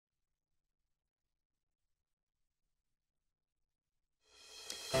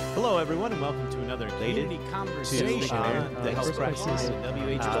Hello, everyone, and welcome to another community conversation that helps practice of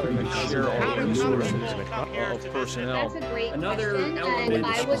personnel. That's a great Another question, element and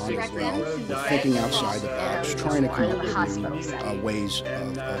I would of direct them to diet. Thinking outside the box, trying to come up with hospital new setting. ways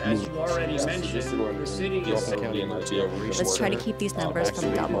And of as moving. you already mentioned, the city is Let's try to keep these numbers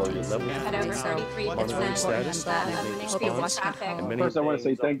from doubling. At over 33%. I'm glad. I hope you're watching at home. First, I want to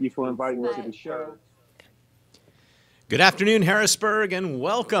say thank you for inviting me to the show. Good afternoon, Harrisburg, and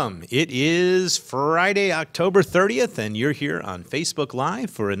welcome. It is Friday, October 30th, and you're here on Facebook Live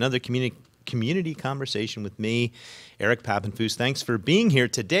for another community conversation with me, Eric Papenfuse. Thanks for being here.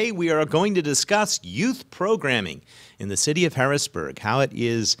 Today, we are going to discuss youth programming in the city of Harrisburg, how it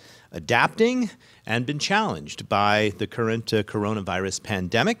is adapting and been challenged by the current coronavirus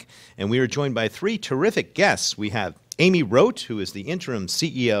pandemic. And we are joined by three terrific guests. We have Amy Rote, who is the interim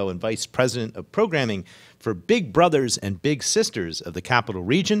CEO and vice president of programming for Big Brothers and Big Sisters of the Capital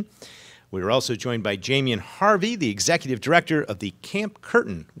Region. We are also joined by Jamian Harvey, the executive director of the Camp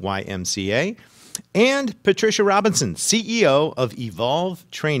Curtin YMCA, and Patricia Robinson, CEO of Evolve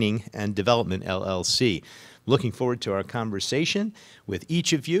Training and Development, LLC. Looking forward to our conversation with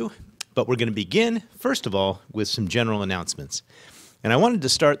each of you, but we're going to begin, first of all, with some general announcements. And I wanted to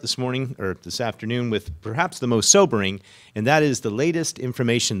start this morning, or this afternoon, with perhaps the most sobering, and that is the latest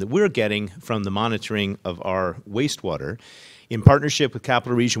information that we're getting from the monitoring of our wastewater. In partnership with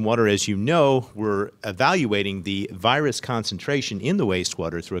Capital Region Water, as you know, we're evaluating the virus concentration in the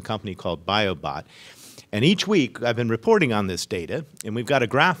wastewater through a company called BioBot. And each week, I've been reporting on this data, and we've got a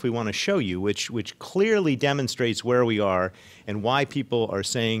graph we want to show you, which clearly demonstrates where we are and why people are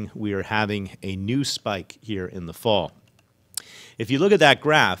saying we are having a new spike here in the fall. If you look at that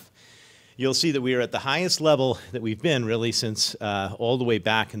graph, you'll see that we are at the highest level that we've been really since all the way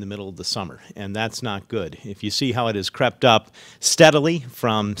back in the middle of the summer, and that's not good. If you see how it has crept up steadily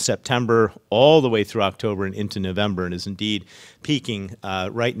from September all the way through October and into November and is indeed peaking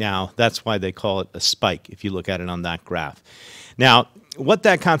right now, that's why they call it a spike if you look at it on that graph. Now, what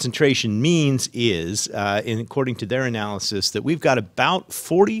that concentration means is, according to their analysis, that we've got about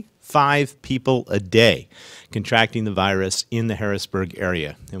 45 people a day contracting the virus in the Harrisburg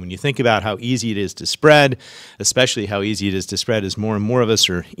area. And when you think about how easy it is to spread, especially how easy it is to spread as more and more of us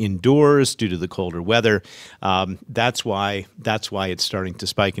are indoors due to the colder weather, that's why it's starting to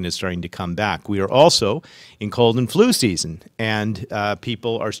spike and it's starting to come back. We are also in cold and flu season, and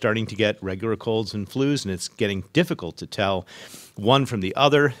people are starting to get regular colds and flus, and it's getting difficult to tell one from the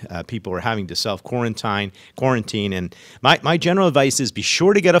other. People are having to self-quarantine, and my general advice is be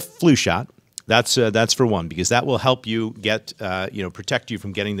sure to get a flu shot. That's for one, because that will help you get, protect you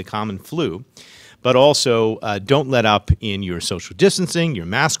from getting the common flu. But also, don't let up in your social distancing, your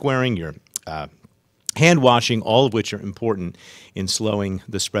mask wearing, your hand washing, all of which are important in slowing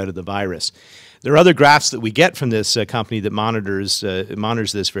the spread of the virus. There are other graphs that we get from this company that monitors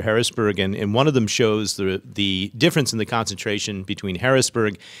this for Harrisburg, and one of them shows the difference in the concentration between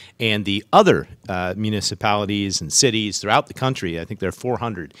Harrisburg and the other municipalities and cities throughout the country. I think there are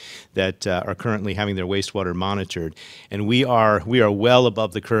 400 that are currently having their wastewater monitored, and we are well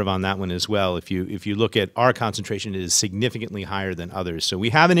above the curve on that one as well. If you look at our concentration, it is significantly higher than others. So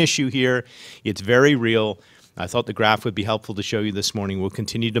we have an issue here. It's very real. I thought the graph would be helpful to show you this morning. We'll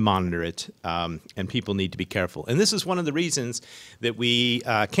continue to monitor it, and people need to be careful. And this is one of the reasons that we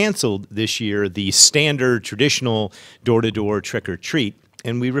canceled this year the standard traditional door-to-door trick-or-treat,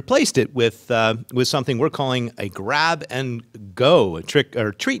 and we replaced it with something we're calling a grab-and-go, a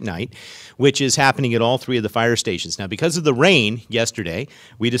trick-or-treat night, which is happening at all three of the fire stations. Now, because of the rain yesterday,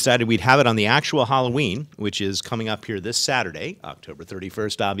 we decided we'd have it on the actual Halloween, which is coming up here this Saturday, October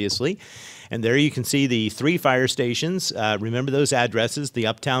 31st, obviously. And there you can see the three fire stations. Remember those addresses. The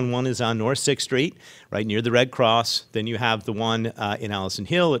uptown one is on North 6th Street, right near the Red Cross. Then you have the one in Allison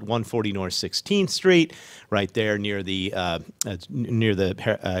Hill at 140 North 16th Street, right there near the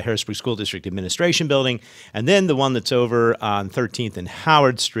Harrisburg School District Administration Building. And then the one that's over on 13th and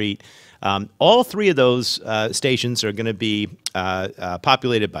Howard Street. All three of those stations are going to be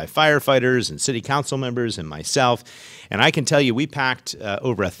populated by firefighters and city council members and myself. And I can tell you we packed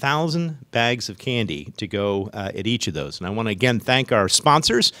over 1,000 bags of candy to go at each of those. And I want to again thank our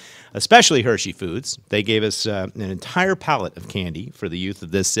sponsors, especially Hershey Foods. They gave us an entire pallet of candy for the youth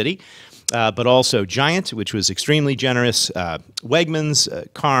of this city. But also Giant, which was extremely generous,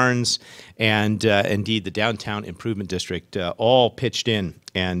 Wegmans, Carnes, and indeed the Downtown Improvement District all pitched in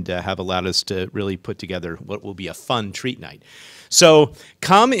and have allowed us to really put together what will be a fun treat night. So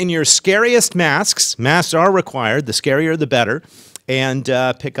come in your scariest masks. Masks are required. The scarier, the better. and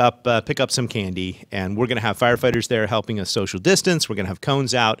pick up some candy. And we're going to have firefighters there helping us social distance. We're going to have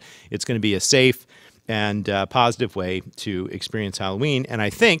cones out. It's going to be a safe and positive way to experience Halloween. And I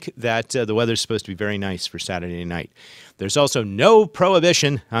think that the weather's supposed to be very nice for Saturday night. There's also no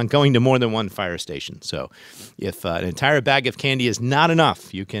prohibition on going to more than one fire station. So if an entire bag of candy is not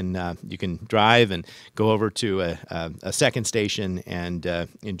enough, you can drive and go over to a second station and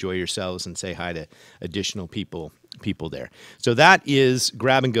enjoy yourselves and say hi to additional people there. So that is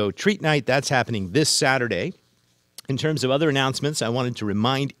Grab and Go Treat Night. That's happening this Saturday. In terms of other announcements, I wanted to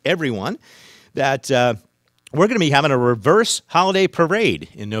remind everyone that we're going to be having a reverse holiday parade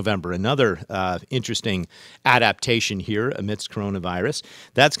in November, another interesting adaptation here amidst coronavirus.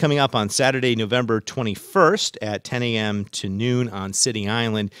 That's coming up on Saturday, November 21st at 10 a.m. to noon on City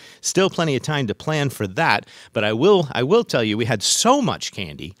Island. Still plenty of time to plan for that, but I will tell you we had so much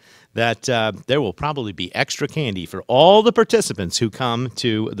candy that there will probably be extra candy for all the participants who come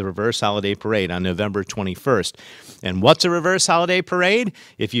to the Reverse Holiday Parade on November 21st. And what's a Reverse Holiday Parade?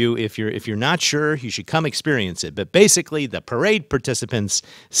 If you're not sure, you should come experience it. But basically, the parade participants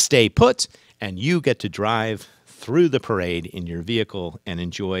stay put, and you get to drive through the parade in your vehicle and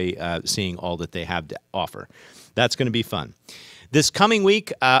enjoy seeing all that they have to offer. That's going to be fun. This coming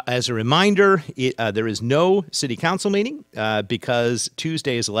week, as a reminder, there is no city council meeting because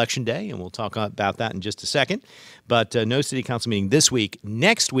Tuesday is election day, and we'll talk about that in just a second. But no city council meeting this week.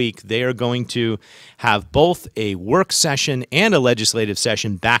 Next week, they are going to have both a work session and a legislative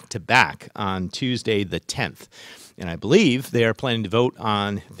session back-to-back on Tuesday the 10th. And I believe they are planning to vote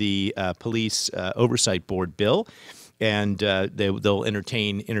on the Police Oversight Board bill. And they'll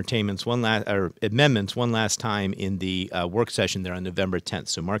entertain amendments one last time in the work session there on November 10th.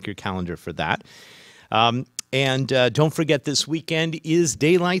 So mark your calendar for that. And don't forget, this weekend is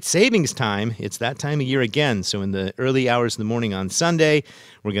daylight savings time. It's that time of year again. So in the early hours of the morning on Sunday,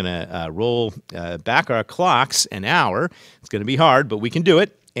 we're going to roll back our clocks an hour. It's going to be hard, but we can do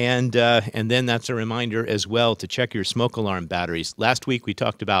it. And then that's a reminder as well to check your smoke alarm batteries. Last week we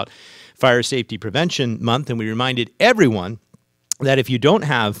talked about Fire Safety Prevention Month, and we reminded everyone that if you don't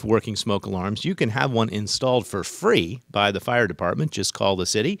have working smoke alarms, you can have one installed for free by the fire department. Just call the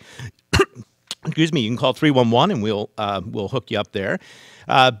city. Excuse me, you can call 311 and we'll hook you up there.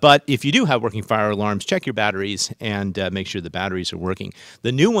 But if you do have working fire alarms, check your batteries and make sure the batteries are working.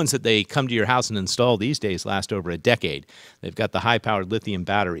 The new ones that they come to your house and install these days last over a decade. They've got the high-powered lithium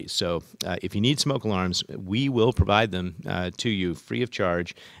batteries. So if you need smoke alarms, we will provide them to you free of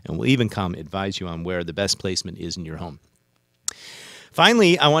charge, and we'll even come advise you on where the best placement is in your home.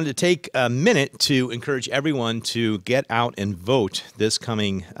 Finally, I wanted to take a minute to encourage everyone to get out and vote this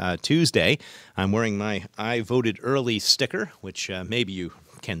coming Tuesday. I'm wearing my I Voted Early sticker, which maybe you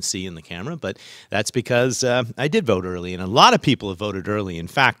can see in the camera, but that's because I did vote early, and a lot of people have voted early. In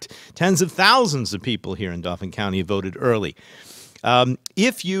fact, tens of thousands of people here in Dauphin County have voted early.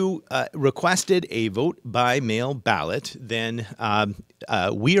 If you requested a vote-by-mail ballot, then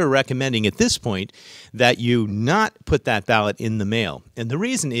we are recommending at this point that you not put that ballot in the mail. And the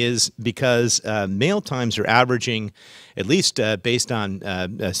reason is because mail times are averaging, at least based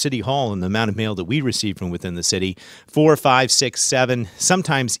on City Hall and the amount of mail that we receive from within the city, 4, 5, 6, 7,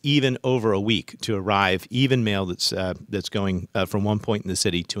 sometimes even over a week to arrive, even mail that's going from one point in the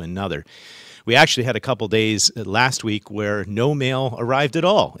city to another. We actually had a couple days last week where no mail arrived at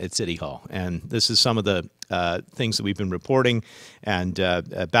all at City Hall. And this is some of the things that we've been reporting. And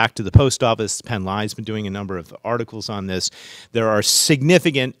back to the post office, Penn Live's been doing a number of articles on this. There are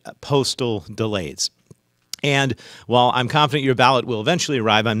significant postal delays. And while I'm confident your ballot will eventually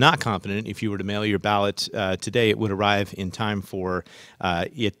arrive, I'm not confident if you were to mail your ballot today, it would arrive in time for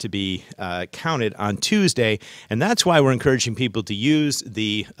it to be counted on Tuesday. And that's why we're encouraging people to use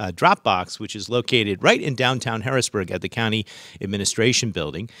the drop box, which is located right in downtown Harrisburg at the County Administration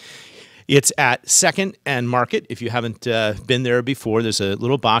Building. It's at 2nd and Market. If you haven't been there before, there's a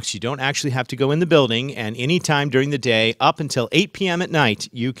little box. You don't actually have to go in the building. And anytime during the day, up until 8 p.m. at night,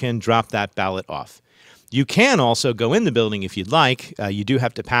 you can drop that ballot off. You can also go in the building if you'd like. You do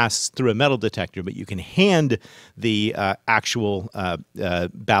have to pass through a metal detector, but you can hand the actual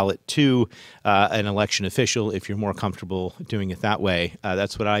ballot to an election official if you're more comfortable doing it that way.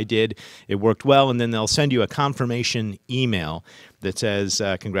 That's what I did. It worked well, and then they'll send you a confirmation email that says,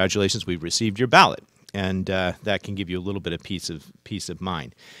 congratulations, we've received your ballot. And that can give you a little bit of peace of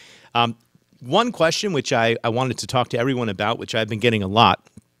mind. One question which I wanted to talk to everyone about, which I've been getting a lot,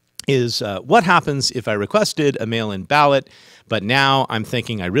 is what happens if I requested a mail-in ballot, but now I'm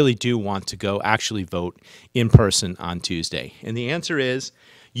thinking I really do want to go actually vote in person on Tuesday? And the answer is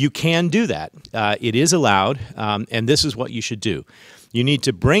you can do that. It is allowed, and this is what you should do. You need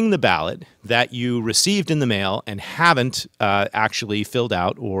to bring the ballot that you received in the mail and haven't actually filled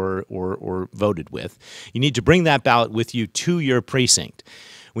out or voted with. You need to bring that ballot with you to your precinct.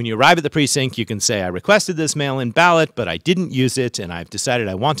 When you arrive at the precinct, you can say, I requested this mail-in ballot, but I didn't use it, and I've decided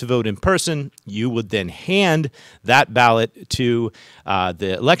I want to vote in person. You would then hand that ballot to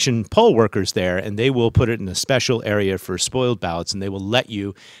the election poll workers there, and they will put it in a special area for spoiled ballots, and they will let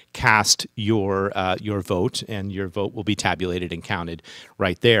you cast your vote, and your vote will be tabulated and counted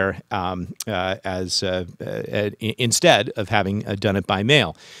right there instead of having done it by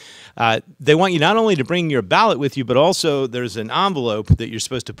mail. They want you not only to bring your ballot with you, but also there's an envelope that you're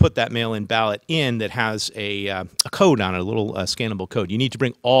supposed to put that mail-in ballot in that has a code on it, a little scannable code. You need to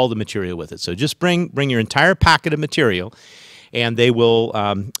bring all the material with it. So just bring your entire packet of material, and they will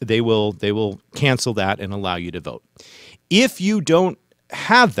cancel that and allow you to vote. If you don't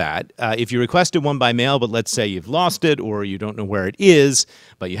have that, if you requested one by mail, but let's say you've lost it or you don't know where it is,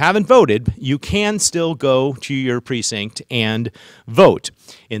 but you haven't voted, you can still go to your precinct and vote.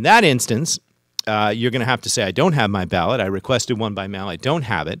 In that instance, you're going to have to say, I don't have my ballot. I requested one by mail. I don't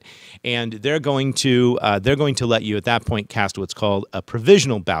have it. And they're going to let you at that point cast what's called a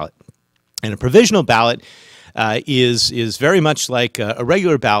provisional ballot. And a provisional ballot is very much like a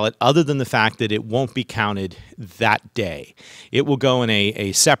regular ballot, other than the fact that it won't be counted that day. It will go in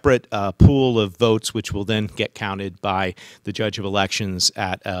a separate pool of votes, which will then get counted by the judge of elections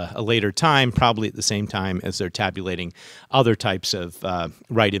at a later time, probably at the same time as they're tabulating other types of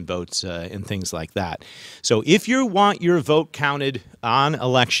write-in votes and things like that. So if you want your vote counted on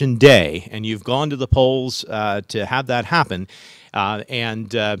election day and you've gone to the polls to have that happen,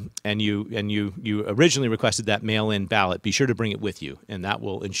 and you originally requested that mail-in ballot, be sure to bring it with you, and that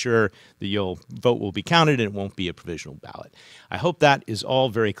will ensure that your vote will be counted and it won't be a provisional ballot. I hope that is all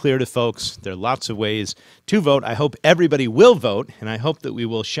very clear to folks. There are lots of ways to vote. I hope everybody will vote, and I hope that we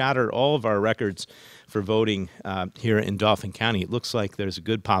will shatter all of our records for voting here in Dauphin County. It looks like there's a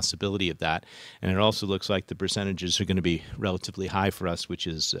good possibility of that, and it also looks like the percentages are going to be relatively high for us, which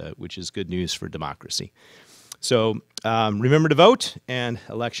is good news for democracy. So remember to vote, and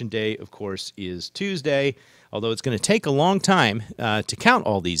Election Day, of course, is Tuesday. Although it's going to take a long time to count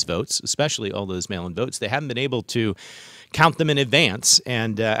all these votes, especially all those mail-in votes. They haven't been able to count them in advance,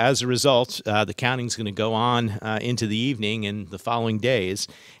 and as a result, the counting is going to go on into the evening and the following days,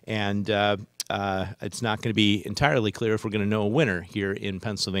 and it's not going to be entirely clear if we're going to know a winner here in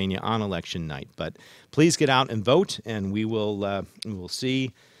Pennsylvania on election night. But please get out and vote, and we will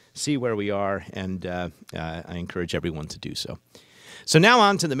see where we are, and I encourage everyone to do so. So now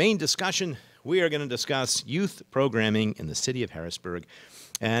on to the main discussion. We are going to discuss youth programming in the city of Harrisburg.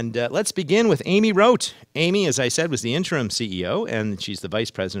 And let's begin with Amy Rote. Amy, as I said, was the interim CEO, and she's the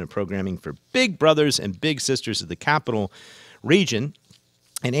vice president of programming for Big Brothers and Big Sisters of the Capital Region.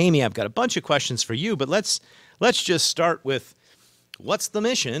 And Amy, I've got a bunch of questions for you, but let's just start with, what's the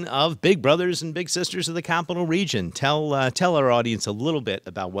mission of Big Brothers and Big Sisters of the Capital Region? Tell our audience a little bit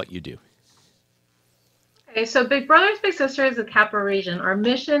about what you do. Okay, so Big Brothers Big Sisters of the Capital Region, our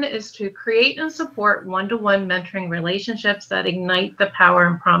mission is to create and support one-to-one mentoring relationships that ignite the power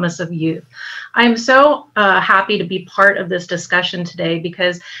and promise of youth. I am so happy to be part of this discussion today,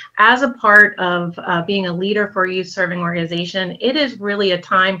 because as a part of being a leader for a youth-serving organization, it is really a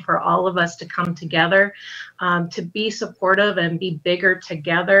time for all of us to come together, to be supportive and be bigger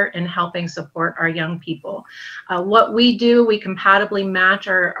together in helping support our young people. What we do, we compatibly match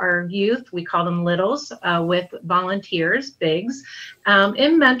our youth, we call them littles, with volunteers, bigs,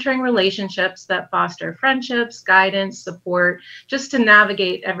 in mentoring relationships that foster friendships, guidance, support, just to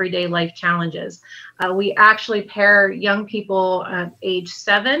navigate everyday life challenges. We actually pair young people age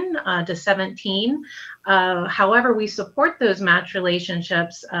 7 to 17. However, we support those match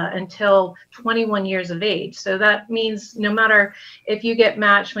relationships until 21 years of age. So that means no matter if you get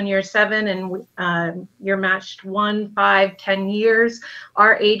matched when you're 7 and you're matched 1, 5, 10 years,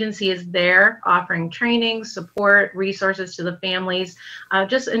 our agency is there offering training, support, resources to the families,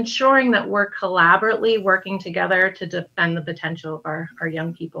 just ensuring that we're collaboratively working together to defend the potential of our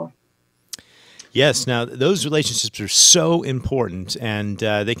young people. Yes. Now, those relationships are so important, and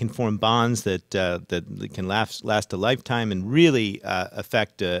they can form bonds that can last a lifetime and really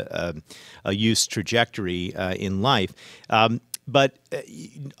affect a youth's trajectory in life. But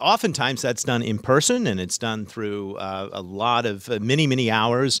oftentimes that's done in person, and it's done through a lot of many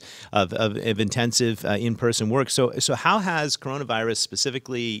hours of intensive in-person work. So how has coronavirus,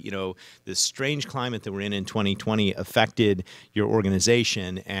 specifically, this strange climate that we're in 2020, affected your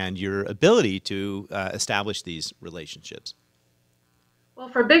organization and your ability to establish these relationships? Well,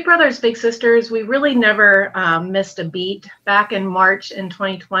 for Big Brothers Big Sisters, we really never missed a beat. Back in March in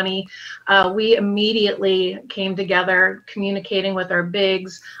 2020, we immediately came together, communicating with our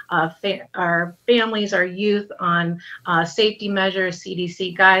bigs, our families, our youth on safety measures,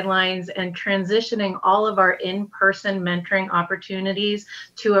 CDC guidelines, and transitioning all of our in-person mentoring opportunities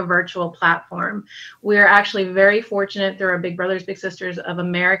to a virtual platform. We're actually very fortunate through our Big Brothers Big Sisters of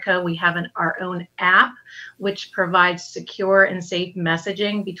America. We have our own app, which provides secure and safe messaging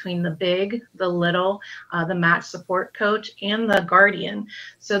between the big, the little, the match support coach, and the guardian.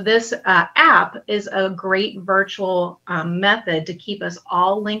 So this app is a great virtual method to keep us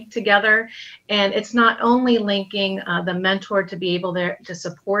all linked together. And it's not only linking the mentor to be able to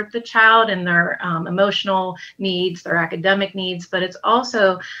support the child and their emotional needs, their academic needs, but it's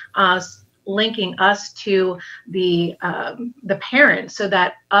also linking us to the parents, so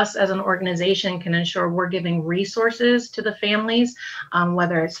that us as an organization can ensure we're giving resources to the families,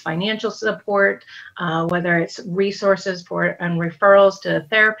 whether it's financial support, whether it's resources for and referrals to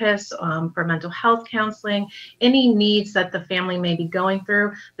therapists, for mental health counseling, any needs that the family may be going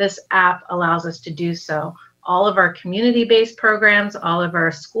through. This app allows us to do so. All of our community-based programs, all of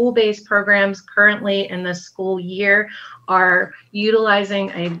our school-based programs currently in this school year are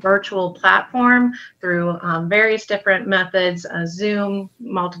utilizing a virtual platform through various different methods, Zoom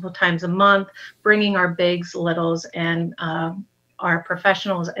multiple times a month, bringing our bigs, littles, and our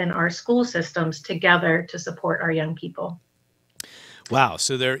professionals and our school systems together to support our young people. Wow!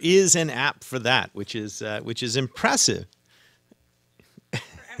 So there is an app for that, which is impressive.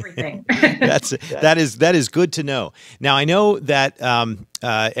 Everything. that is good to know. Now I know that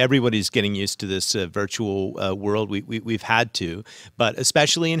everybody's getting used to this virtual world. We've had to, but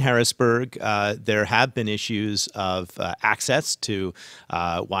especially in Harrisburg, there have been issues of access to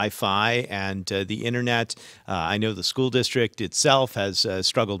Wi-Fi and the internet. I know the school district itself has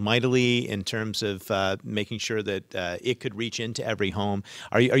struggled mightily in terms of making sure that it could reach into every home.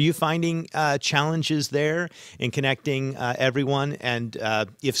 Are you finding challenges there in connecting everyone? And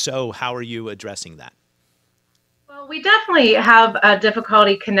if so, how are you addressing that? Well, we definitely have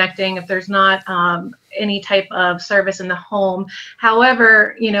difficulty connecting if there's not any type of service in the home.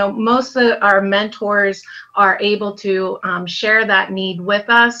 However, you know, most of our mentors are able to share that need with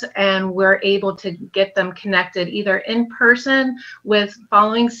us, and we're able to get them connected either in person with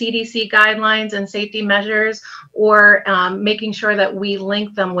following CDC guidelines and safety measures, or making sure that we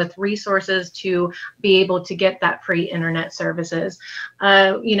link them with resources to be able to get that free internet services.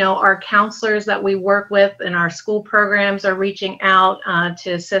 You know, our counselors that we work with in our school programs are reaching out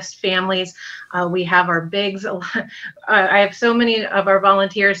to assist families. We have our bigs. I have so many of our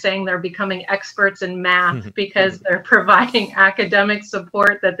volunteers saying they're becoming experts in math because they're providing academic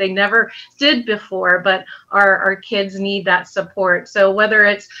support that they never did before, but our kids need that support. So whether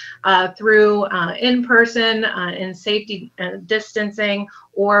it's through in-person and safety distancing,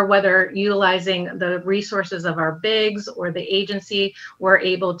 or whether utilizing the resources of our bigs or the agency, we're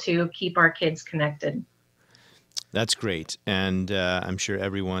able to keep our kids connected. That's great, and I'm sure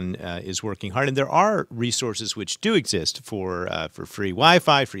everyone is working hard. And there are resources which do exist for free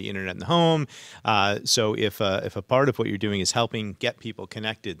Wi-Fi, free internet in the home. So if a part of what you're doing is helping get people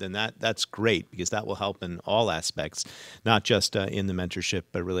connected, then that's great, because that will help in all aspects, not just in the mentorship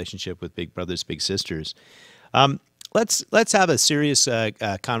relationship with Big Brothers Big Sisters. Let's have a serious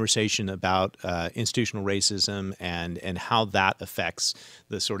conversation about institutional racism and how that affects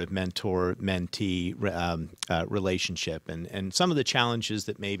the sort of mentor-mentee relationship, and some of the challenges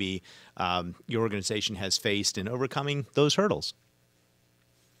that maybe your organization has faced in overcoming those hurdles.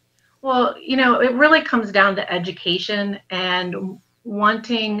 Well, you know, it really comes down to education and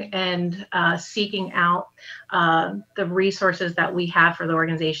wanting and seeking out the resources that we have for the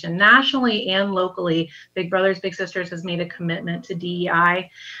organization. Nationally and locally, Big Brothers Big Sisters has made a commitment to DEI.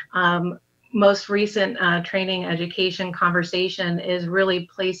 Most recent training education conversation is really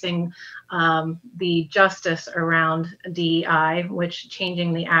placing the justice around DEI, which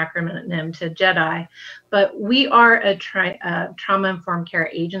changing the acronym to JEDI. But we are a trauma-informed care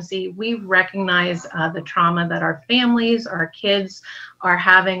agency. We recognize the trauma that our families, our kids are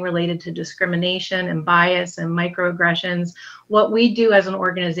having related to discrimination and bias and microaggressions. What we do as an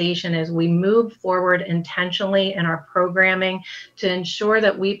organization is we move forward intentionally in our programming to ensure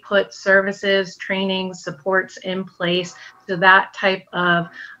that we put services, training, supports in place so that type of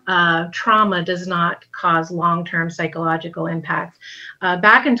trauma does not cause long-term psychological impact.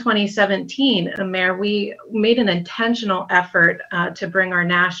 Back in 2017, Mayor, we made an intentional effort to bring our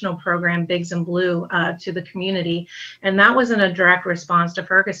national program, Bigs in Blue, to the community, and that was in a direct response to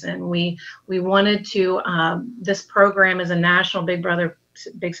Ferguson. We wanted to, this program is a national Big Brother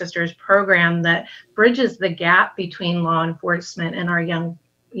Big Sisters program that bridges the gap between law enforcement and our young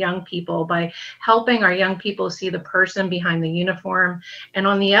people by helping our young people see the person behind the uniform. And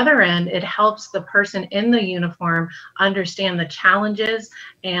on the other end, it helps the person in the uniform understand the challenges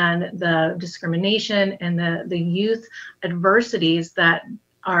and the discrimination and the youth adversities that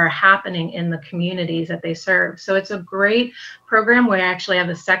are happening in the communities that they serve. So it's a great program. We actually have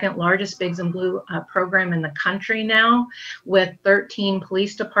the second largest Bigs in Blue program in the country now, with 13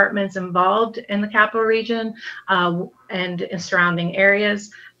 police departments involved in the Capital Region and in surrounding areas,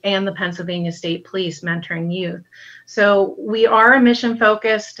 and the Pennsylvania State Police mentoring youth. So we are a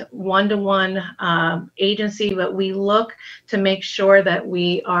mission-focused, one-to-one agency, but we look to make sure that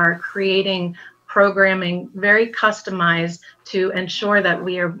we are creating programming very customized to ensure that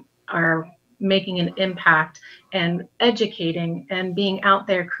we are making an impact and educating and being out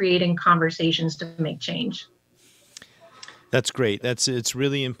there creating conversations to make change. That's great. It's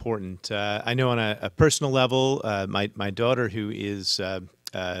really important. I know on a personal level, my daughter, who is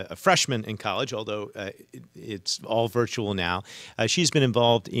a freshman in college, although it's all virtual now, she's been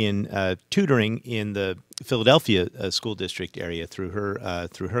involved in tutoring in the Philadelphia school district area through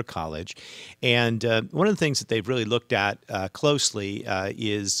her college. And one of the things that they've really looked at closely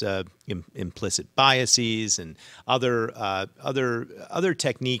is implicit biases and other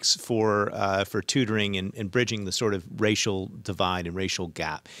techniques for tutoring and bridging the sort of racial divide and racial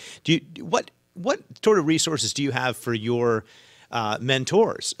gap. What sort of resources do you have for your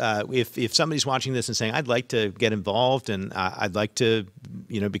mentors? If somebody's watching this and saying, I'd like to get involved and I'd like to,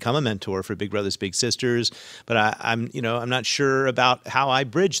 become a mentor for Big Brothers Big Sisters, but I'm not sure about how I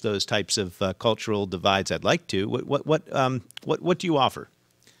bridge those types of cultural divides. I'd like to. What do you offer?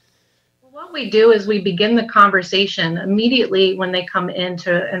 What we do is we begin the conversation immediately when they come in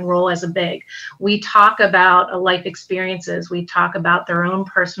to enroll as a BIG. We talk about life experiences. We talk about their own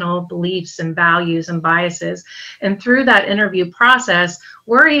personal beliefs and values and biases. And through that interview process,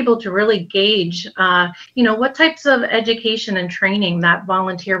 we're able to really gauge, what types of education and training that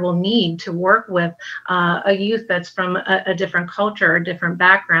volunteer will need to work with a youth that's from a different culture, a different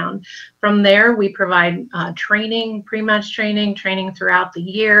background. From there, we provide training, pre-match training throughout the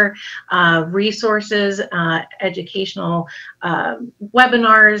year, resources, educational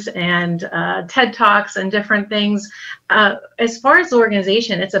webinars and TED Talks and different things. As far as the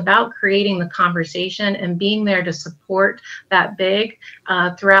organization, it's about creating the conversation and being there to support that BIG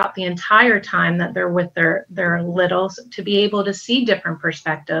throughout the entire time that they're with their littles, to be able to see different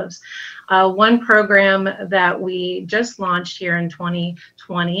perspectives. One program that we just launched here in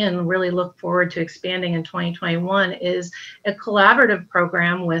 2020 and really look forward to expanding in 2021 is a collaborative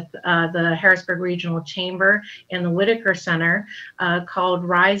program with the Harrisburg Regional Chamber and the Whitaker Center called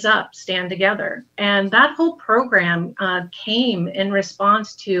Rise Up, Stand Together. And that whole program came in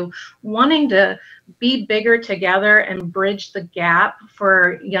response to wanting to be bigger together and bridge the gap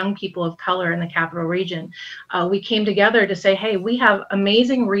for young people of color in the Capital Region. We came together to say, hey, we have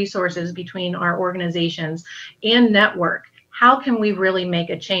amazing resources between our organizations and network. How can we really make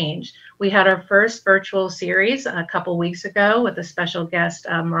a change? We had our first virtual series a couple weeks ago with a special guest,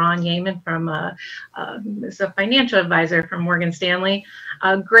 Moran Yeaman, is a financial advisor from Morgan Stanley,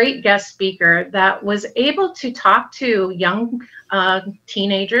 a great guest speaker that was able to talk to young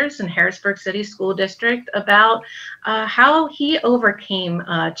teenagers in Harrisburg City School District about how he overcame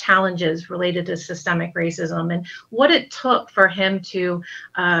challenges related to systemic racism and what it took for him to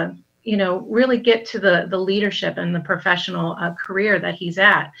really get to the leadership and the professional career that he's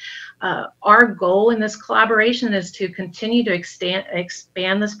at. Our goal in this collaboration is to continue to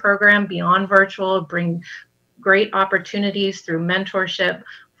expand this program beyond virtual, bring great opportunities through mentorship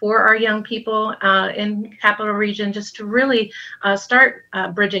for our young people in Capital Region, just to really start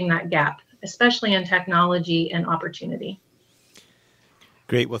bridging that gap, especially in technology and opportunity.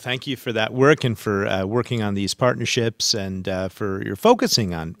 Great. Well, thank you for that work and for working on these partnerships and for your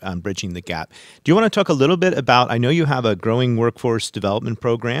focusing on bridging the gap. Do you want to talk a little bit about, I know you have a growing workforce development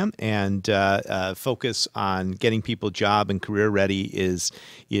program, and focus on getting people job and career ready is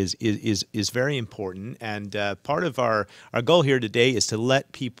very important. And part of our goal here today is to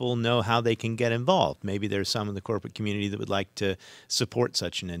let people know how they can get involved. Maybe there's some in the corporate community that would like to support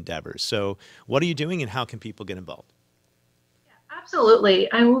such an endeavor. So what are you doing and how can people get involved? Absolutely.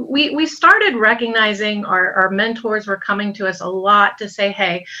 And we started recognizing our mentors were coming to us a lot to say,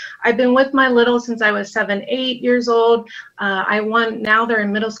 hey, I've been with my little since I was 7, 8 years old. Now they're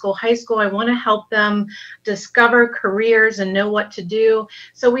in middle school, high school. I want to help them discover careers and know what to do.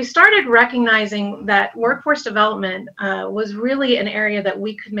 So we started recognizing that workforce development was really an area that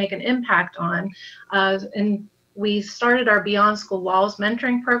we could make an impact on. And we started our Beyond School Walls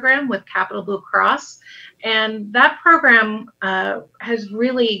mentoring program with Capital Blue Cross. And that program has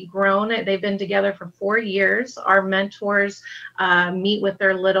really grown. They've been together for 4 years. Our mentors meet with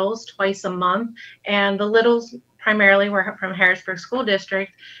their littles twice a month. And the littles primarily were from Harrisburg School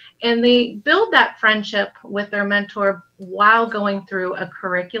District. And they build that friendship with their mentor while going through a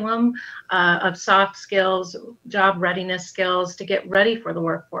curriculum of soft skills, job readiness skills to get ready for the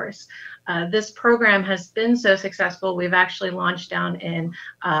workforce. This program has been so successful. We've actually launched down in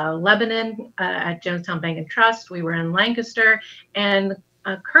Lebanon at Jonestown Bank and Trust. We were in Lancaster, and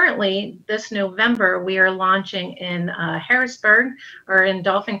currently this November we are launching in Harrisburg, or in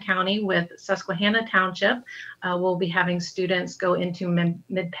Dauphin County, with Susquehanna Township. We'll be having students go into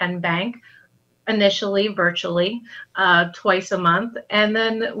Mid-Penn Bank, initially virtually, twice a month. And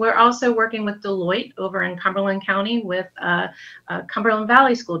then we're also working with Deloitte over in Cumberland County with Cumberland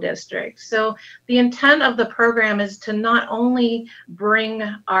Valley School District. So the intent of the program is to not only bring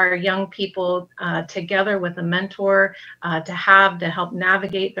our young people together with a mentor to help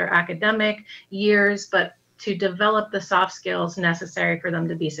navigate their academic years, but to develop the soft skills necessary for them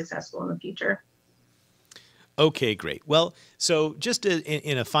to be successful in the future. Okay, great. Well, so just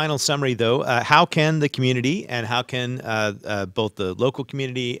in a final summary, though, how can the community and how can both the local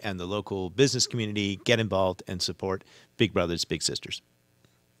community and the local business community get involved and support Big Brothers Big Sisters?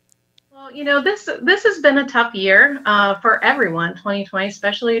 Well, you know, this has been a tough year for everyone, 2020,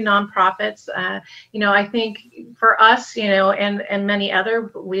 especially nonprofits. You know, I think for us, you know, and many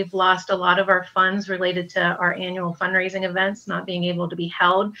other, we've lost a lot of our funds related to our annual fundraising events not being able to be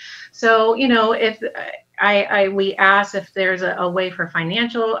held. So, you know, if we ask if there's a way for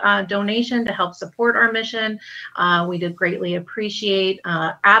financial donation to help support our mission. We did greatly appreciate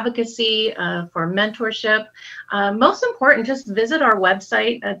advocacy for mentorship. Most important, just visit our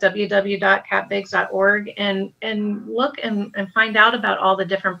website at www.capbigs.org and look and find out about all the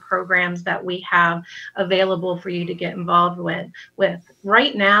different programs that we have available for you to get involved with.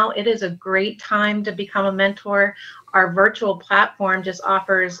 Right now, it is a great time to become a mentor. Our virtual platform just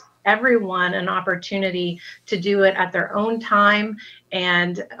offers everyone an opportunity to do it at their own time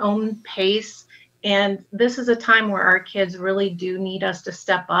and own pace. And this is a time where our kids really do need us to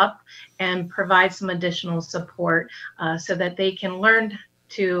step up and provide some additional support so that they can learn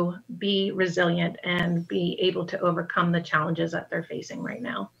to be resilient and be able to overcome the challenges that they're facing right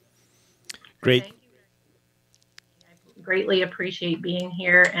now. Great. Thank you. I greatly appreciate being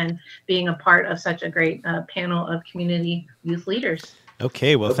here and being a part of such a great panel of community youth leaders.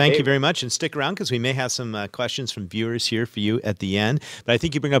 Okay, well, thank you very much, and stick around because we may have some questions from viewers here for you at the end. But I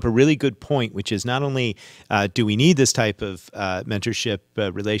think you bring up a really good point, which is not only do we need this type of mentorship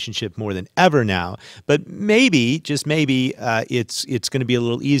relationship more than ever now, but maybe, just maybe, it's going to be a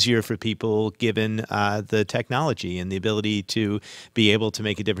little easier for people given the technology and the ability to be able to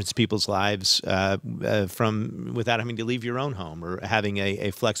make a difference in people's lives without having to leave your own home or having a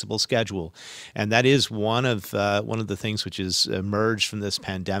flexible schedule. And that is one of the things which has emerged from this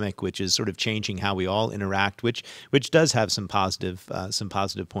pandemic, which is sort of changing how we all interact, which does have some positive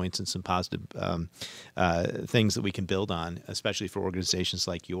points and some positive things that we can build on, especially for organizations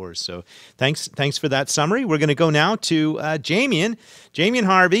like yours. So thanks for that summary. We're going to go now to Jamian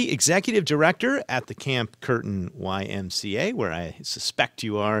Harvey, Executive Director at the Camp Curtin YMCA, where I suspect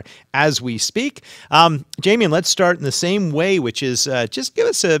you are as we speak. Jamian, let's start in the same way, which is just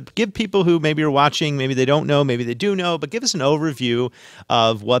give people who maybe are watching, maybe they don't know, maybe they do know, but give us an overview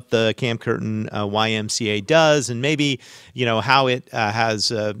of what the Camp Curtin YMCA does, and maybe, you know, how it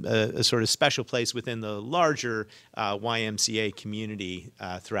has a sort of special place within the larger YMCA community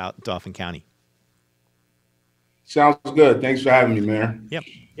throughout Dauphin County. Sounds good. Thanks for having me, Mayor. Yep.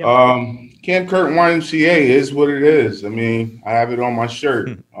 Camp Curtin YMCA is what it is. I mean, I have it on my shirt.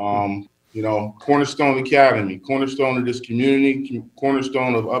 You know, Cornerstone Academy, cornerstone of this community,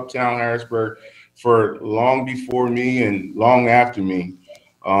 cornerstone of Uptown Harrisburg for long before me and long after me.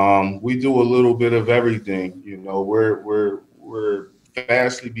 We do a little bit of everything. You know, we're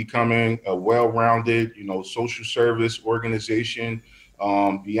fastly becoming a well-rounded, you know, social service organization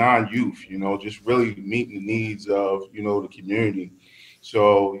beyond youth, you know, just really meeting the needs of, you know, the community.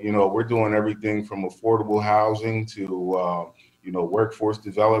 So, you know, we're doing everything from affordable housing to, you know, workforce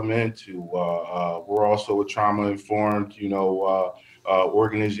development to, we're also a trauma-informed, you know,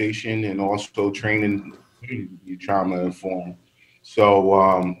 organization, and also training trauma-informed.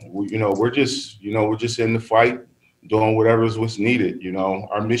 So, you know, we're just in the fight, doing whatever's what's needed. You know,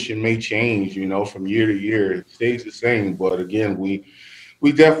 our mission may change, you know, from year to year. It stays the same, but again, we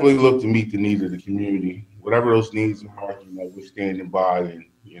definitely look to meet the needs of the community. Whatever those needs are, you know, we're standing by, and,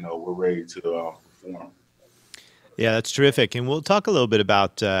 you know, we're ready to perform. Yeah, that's terrific. And we'll talk a little bit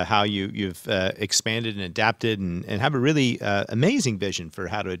about how you've expanded and adapted and have a really amazing vision for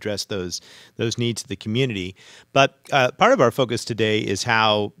how to address those needs of the community. But part of our focus today is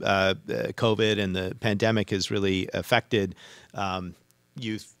how COVID and the pandemic has really affected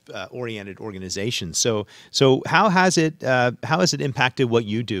youth-oriented organizations. So how has it impacted what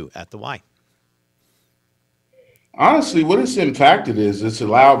you do at the Y? Honestly, what it's impacted is it's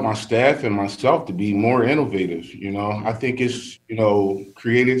allowed my staff and myself to be more innovative. I think it's,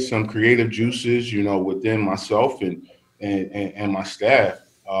 created some creative juices, within myself and my staff.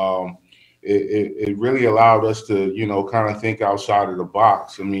 It really allowed us to, kind of think outside of the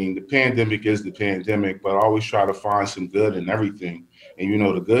box. I mean, the pandemic is the pandemic, but I always try to find some good in everything. And,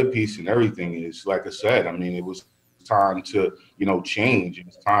 the good piece in everything is, like I said, I mean, it was time to, change. It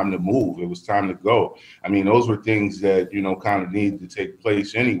was time to move. It was time to go. I mean, those were things that, kind of needed to take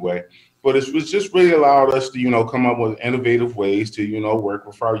place anyway. But it was just really allowed us to, come up with innovative ways to, work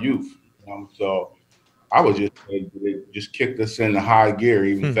with our youth. So I would just say it just kicked us into high gear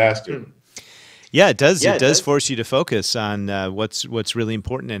even faster. Yeah, it does. It does force you to focus on what's really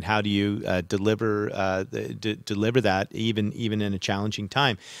important and how do you deliver that even in a challenging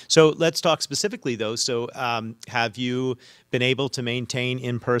time. So let's talk specifically though. So have you been able to maintain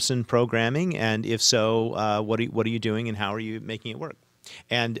in-person programming, and if so, what are you doing and how are you making it work?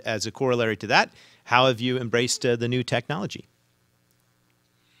 And as a corollary to that, how have you embraced the new technology?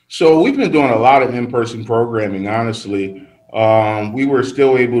 So we've been doing a lot of in-person programming, honestly. We were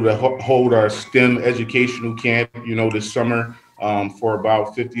still able to hold our STEM educational camp, this summer for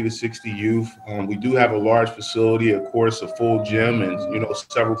about 50 to 60 youth. We do have a large facility, of course, a full gym and,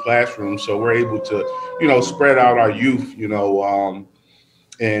 several classrooms. So we're able to, spread out our youth,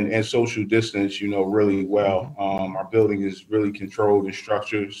 and social distance, really well. Our building is really controlled and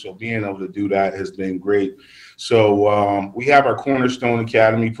structured. So being able to do that has been great. So we have our Cornerstone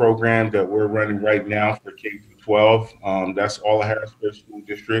Academy program that we're running right now for K-12. That's all the Harrisburg School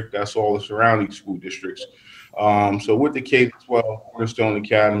District. That's all the surrounding school districts. So with the K-12 Cornerstone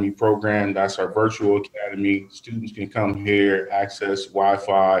Academy program, that's our virtual academy. Students can come here, access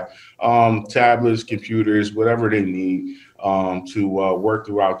Wi-Fi, tablets, computers, whatever they need to work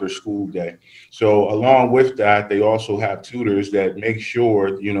throughout their school day. So along with that, they also have tutors that make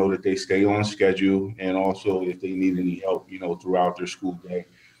sure, that they stay on schedule, and also if they need any help, throughout their school day.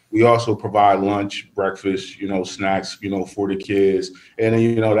 We also provide lunch, breakfast, snacks, for the kids. And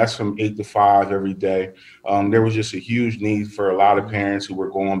then, that's from 8 to 5 every day. There was just a huge need for a lot of parents who were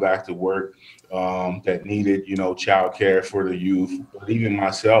going back to work that needed, childcare for the youth. But even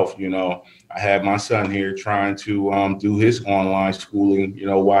myself, I had my son here trying to do his online schooling,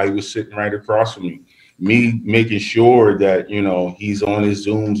 while he was sitting right across from me. Me making sure that, he's on his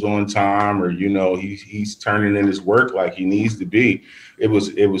Zooms on time, or, he's turning in his work like he needs to be. It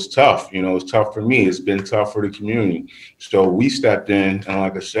was tough. It was tough for me. It's been tough for the community. So we stepped in, and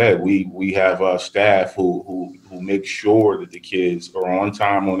like I said, we have staff who make sure that the kids are on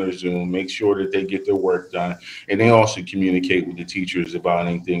time on their Zoom, make sure that they get their work done, and they also communicate with the teachers about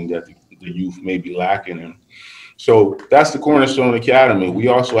anything that the youth may be lacking in. So that's the Cornerstone Academy. We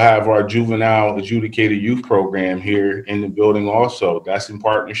also have our juvenile adjudicated youth program here in the building also. That's in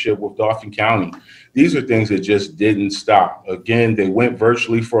partnership with Dauphin County. These are things that just didn't stop. Again, they went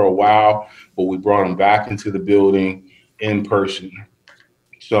virtually for a while, but we brought them back into the building in person.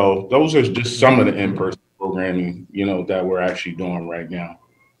 So those are just some of the in-person programming, that we're actually doing right now.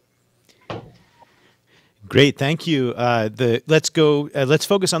 Great, thank you. Let's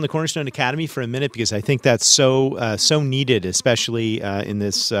focus on the Cornerstone Academy for a minute, because I think that's so needed, especially in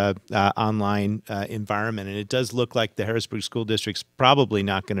this online environment. And it does look like the Harrisburg School District's probably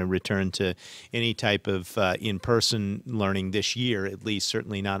not going to return to any type of in-person learning this year, at least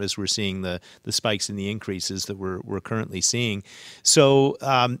certainly not as we're seeing the spikes and the increases that we're currently seeing. So,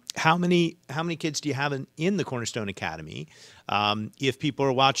 how many kids do you have in the Cornerstone Academy? If people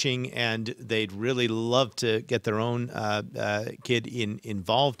are watching and they'd really love to get their own kid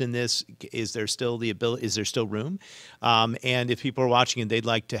involved in this, is there still the ability? Is there still room? And if people are watching and they'd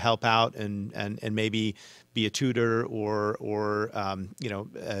like to help out and maybe be a tutor or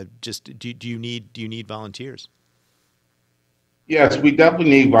just do you need volunteers? Yes, we definitely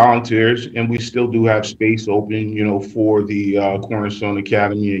need volunteers, and we still do have space open, for the Cornerstone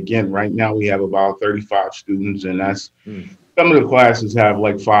Academy. Again, right now we have about 35 students, and that's Some of the classes have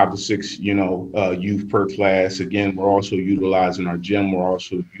like 5 to 6, youth per class. Again, we're also utilizing our gym. We're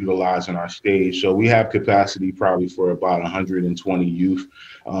also utilizing our stage. So we have capacity probably for about 120 youth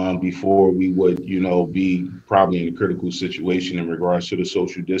before we would, be probably in a critical situation in regards to the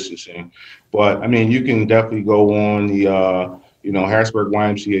social distancing. But I mean, you can definitely go on the, Harrisburg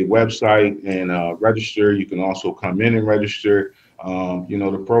YMCA website and register. You can also come in and register.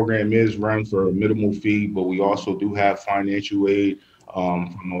 The program is run for a minimal fee, but we also do have financial aid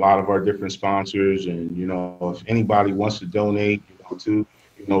from a lot of our different sponsors. And, if anybody wants to donate, to,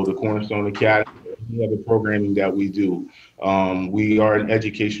 the Cornerstone Academy, or any other programming that we do. We are an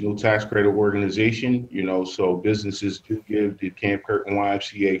educational tax credit organization, so businesses do give the Camp Curtin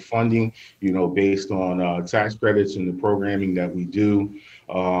YMCA funding, based on tax credits and the programming that we do.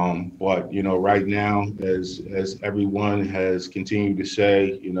 But right now, as everyone has continued to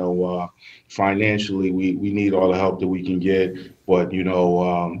say, financially, we need all the help that we can get. But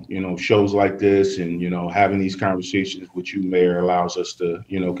shows like this and having these conversations with you, Mayor, allows us to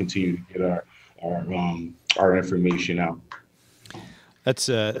continue to get our information out.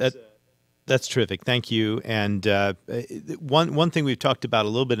 That's terrific. Thank you. And one thing we've talked about a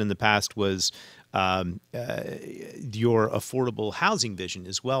little bit in the past was your affordable housing vision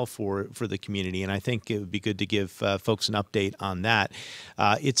as well for the community. And I think it would be good to give folks an update on that.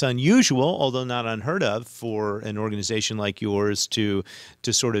 It's unusual, although not unheard of, for an organization like yours to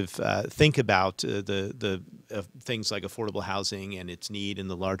sort of think about the things like affordable housing and its need in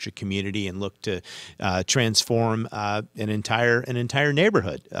the larger community, and look to transform an entire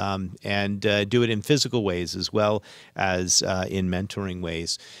neighborhood, and do it in physical ways as well as in mentoring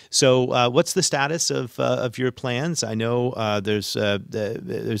ways. So what's the status of your plans? I know there's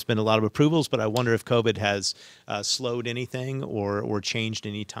been a lot of approvals, but I wonder if COVID has slowed anything or changed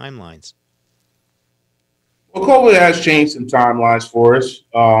any timelines. Well, COVID has changed some timelines for us.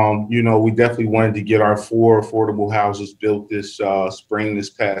 We definitely wanted to get our 4 affordable houses built this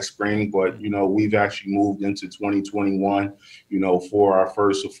past spring, but, we've actually moved into 2021, for our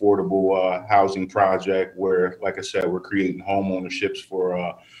first affordable housing project where, like I said, we're creating home ownerships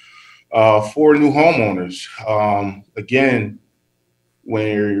for 4 new homeowners. Again,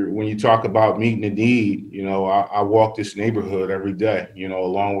 when you talk about meeting the need, I walk this neighborhood every day,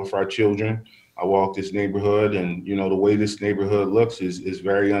 along with our children. I walk this neighborhood, and the way this neighborhood looks is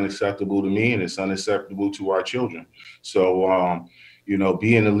very unacceptable to me, and it's unacceptable to our children. So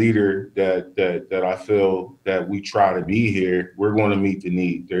being a leader that I feel that we try to be here, we're going to meet the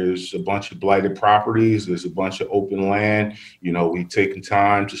need. There's a bunch of blighted properties. There's a bunch of open land. We've taken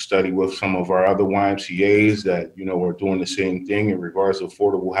time to study with some of our other YMCAs that, are doing the same thing in regards to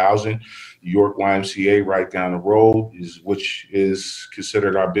affordable housing. The York YMCA right down the road, which is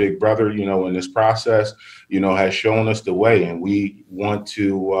considered our big brother, in this process, has shown us the way. And we want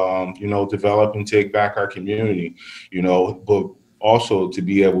to, develop and take back our community, but also to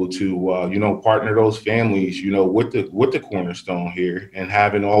be able to, partner those families, with the Cornerstone here, and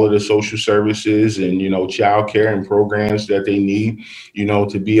having all of the social services and, child care and programs that they need,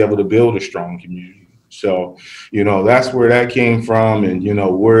 to be able to build a strong community. So, that's where that came from. And,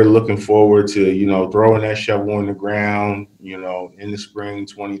 we're looking forward to, throwing that shovel in the ground, in the spring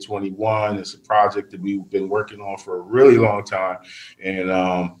 2021. It's a project that we've been working on for a really long time, and,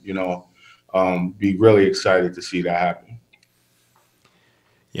 be really excited to see that happen.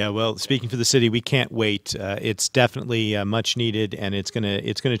 Yeah, well, speaking for the city, we can't wait. It's definitely much needed, and it's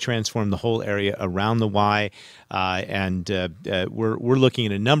gonna transform the whole area around the Y. And we're looking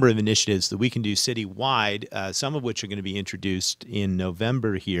at a number of initiatives that we can do citywide, some of which are going to be introduced in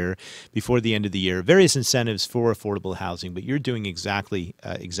November here before the end of the year. Various incentives for affordable housing, but you're doing exactly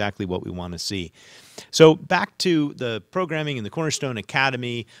what we want to see. So back to the programming in the Cornerstone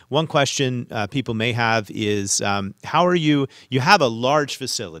Academy. One question people may have is, how are you? You have a large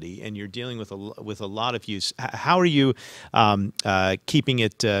facility and you're dealing with a lot of use. How are you keeping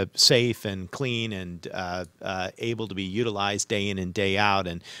it safe and clean and able to be utilized day in and day out?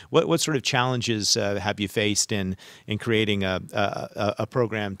 And what sort of challenges have you faced in creating a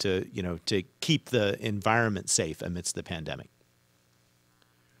program to keep the environment safe amidst the pandemic?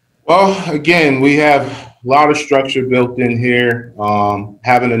 Well, again, we have a lot of structure built in here.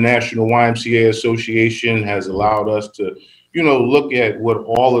 Having a National YMCA Association has allowed us to, look at what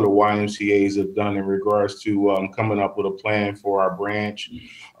all of the YMCAs have done in regards to coming up with a plan for our branch.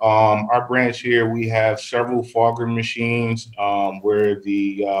 Our branch here, we have several fogger machines where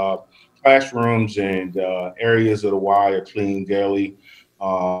the classrooms and areas of the Y are cleaned daily.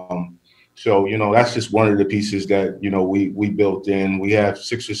 So, that's just one of the pieces that, we built in. We have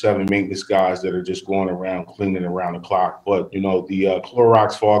 6 or 7 maintenance guys that are just going around cleaning around the clock. But, the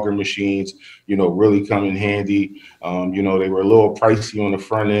Clorox fogger machines, really come in handy. They were a little pricey on the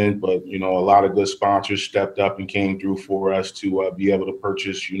front end, but, a lot of good sponsors stepped up and came through for us to be able to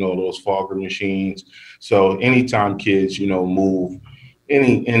purchase, those fogger machines. So anytime kids, move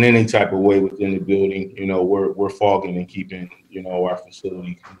in any type of way within the building, we're fogging and keeping, our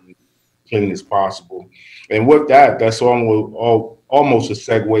facility clean as possible. And with that, that's almost a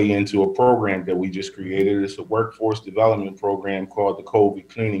segue into a program that we just created. It's a workforce development program called the COVID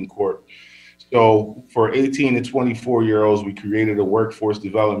Cleaning Corp. So for 18 to 24-year-olds, we created a workforce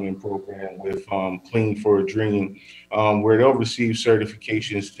development program with Clean for a Dream, where they'll receive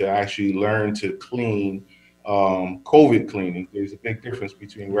certifications to actually learn to clean COVID cleaning. There's a big difference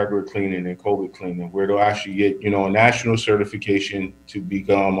between regular cleaning and COVID cleaning, where they'll actually get, a national certification to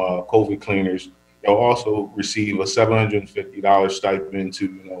become COVID cleaners. They'll also receive a $750 stipend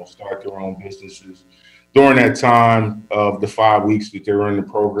to, start their own businesses. During that time of the 5 weeks that they're in the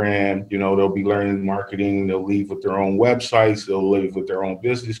program, they'll be learning marketing. They'll leave with their own websites. They'll leave with their own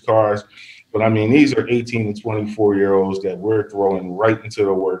business cards. But I mean, these are 18 to 24-year-olds that we're throwing right into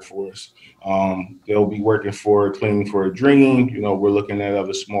the workforce. They'll be working for Clean for a Dream. We're looking at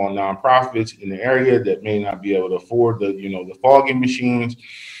other small nonprofits in the area that may not be able to afford the fogging machines.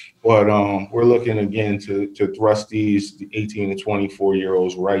 But we're looking again to thrust these 18 to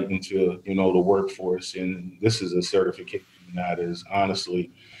 24-year-olds right into, the workforce. And this is a certification that is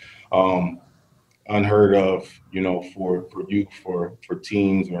honestly unheard of, for youth, for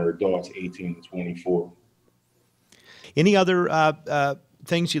teens or adults 18 to 24. Any other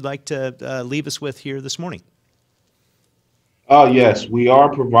things you'd like to leave us with here this morning? Yes, we are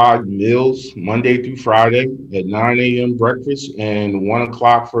providing meals Monday through Friday at 9 a.m. breakfast and 1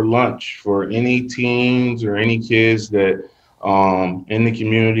 o'clock for lunch for any teens or any kids that in the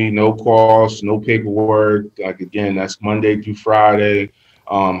community. No cost, no paperwork. Like, again, that's Monday through Friday.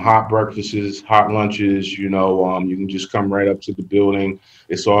 Hot breakfasts, hot lunches, you can just come right up to the building.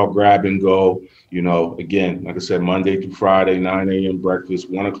 It's all grab and go, again, like I said, Monday through Friday, 9 a.m. breakfast,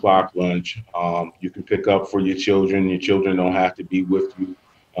 1 o'clock lunch. You can pick up for your children. Your children don't have to be with you.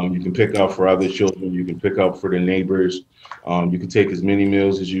 You can pick up for other children. You can pick up for the neighbors. You can take as many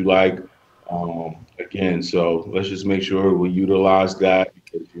meals as you like. Again, so let's just make sure we utilize that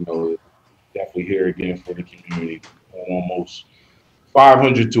because, definitely here again for the community. Almost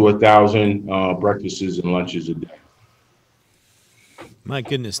 500 to 1,000 breakfasts and lunches a day. My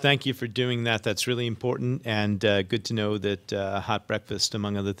goodness, thank you for doing that. That's really important, and good to know that hot breakfast,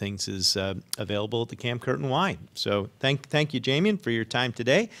 among other things, is available at the Camp Curtin Y. So thank you, Jamian, for your time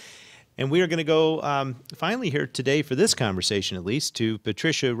today. And we are going to go finally here today for this conversation, at least, to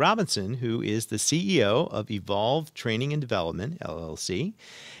Patricia Robinson, who is the CEO of Evolve Training and Development, LLC.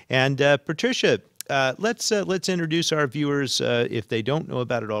 And Patricia, let's introduce our viewers, if they don't know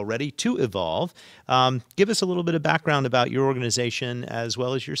about it already, to Evolve. Give us a little bit of background about your organization as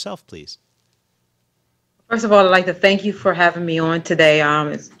well as yourself, please. First of all, I'd like to thank you for having me on today.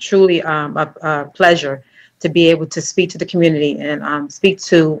 It's truly a pleasure to be able to speak to the community and speak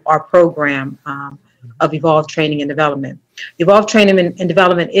to our program of Evolve Training and Development. Evolve Training and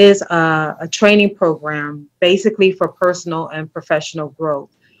Development is a training program basically for personal and professional growth.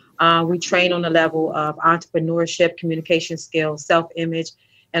 We train on the level of entrepreneurship, communication skills, self-image,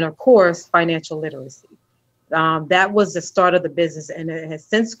 and of course, financial literacy. That was the start of the business, and it has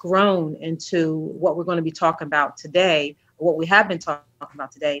since grown into what we're going to be talking about today. What we have been talking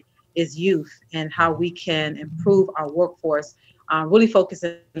about today is youth and how we can improve our workforce, really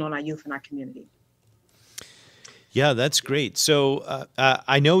focusing on our youth and our community. Yeah, that's great. So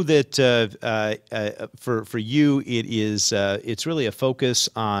I know that for you, it's really a focus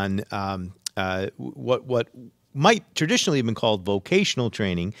on what might traditionally have been called vocational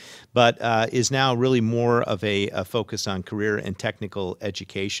training, but is now really more of a focus on career and technical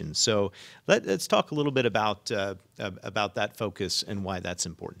education. So let's talk a little bit about that focus and why that's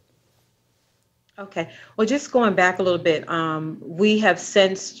important. Okay. Well, just going back a little bit, we have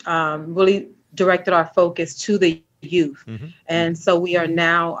since really directed our focus to the youth. Mm-hmm. And so we are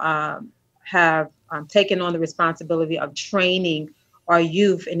now have taken on the responsibility of training our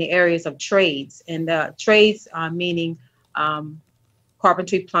youth in the areas of trades. And the trades meaning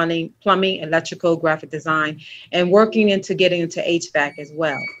carpentry, plumbing, electrical, graphic design, and working into getting into HVAC as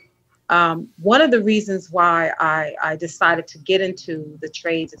well. One of the reasons why I decided to get into the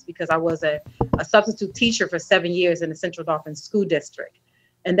trades is because I was a substitute teacher for 7 years in the Central Dauphin School District.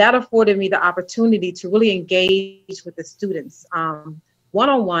 And that afforded me the opportunity to really engage with the students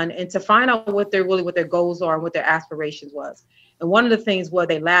one-on-one and to find out what their goals are and what their aspirations was. And one of the things was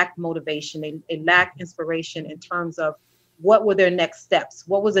they lacked motivation, they lacked inspiration in terms of what were their next steps,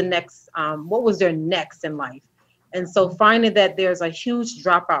 what was their next in life. And so finding that there's a huge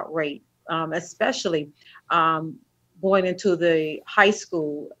dropout rate, especially going into the high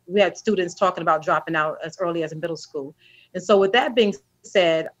school. We had students talking about dropping out as early as in middle school. And so with that being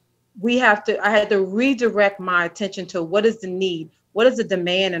said, I had to redirect my attention to what is the need, what is the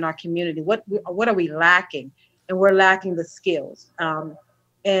demand in our community, what are we lacking? And we're lacking the skills.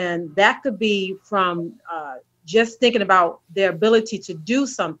 And that could be from just thinking about their ability to do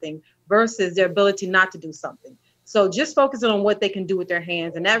something versus their ability not to do something. So just focusing on what they can do with their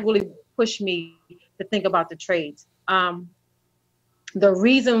hands. And that really pushed me to think about the trades. The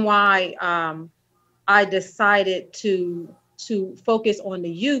reason why I decided to focus on the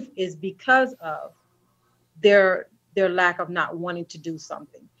youth is because of their lack of not wanting to do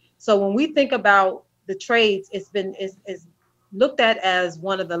something. So when we think about the trades, it's looked at as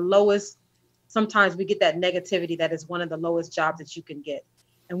one of the lowest. Sometimes we get that negativity that is one of the lowest jobs that you can get.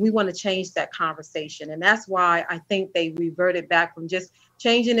 And we want to change that conversation. And that's why I think they reverted back from just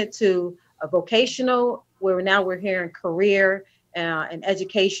changing it to a vocational, where now we're hearing career and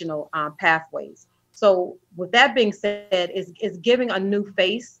educational pathways. So with that being said, is giving a new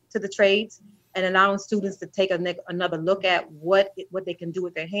face to the trades and allowing students to take another look at what they can do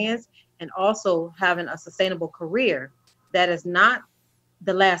with their hands, and also having a sustainable career that is not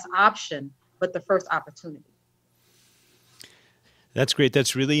the last option, but the first opportunity. That's great.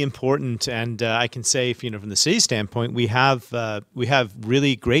 That's really important. And I can say, from the city standpoint, we have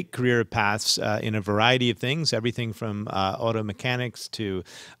really great career paths in a variety of things, everything from auto mechanics to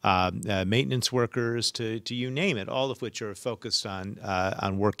maintenance workers to you name it, all of which are focused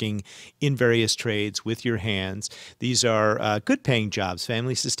on working in various trades with your hands. These are good paying jobs,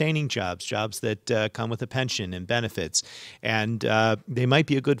 family sustaining jobs, jobs that come with a pension and benefits, and they might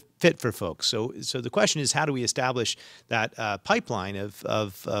be a good fit for folks. So the question is, how do we establish that pipeline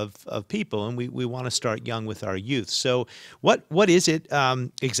of people? And we want to start young with our youth. So what is it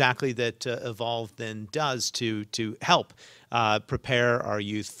exactly that Evolve then does to help prepare our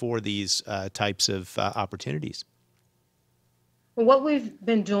youth for these types of opportunities? Well, what we've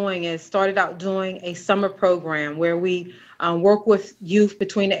been doing is started out doing a summer program where we work with youth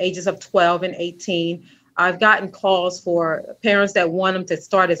between the ages of 12 and 18. I've gotten calls for parents that want them to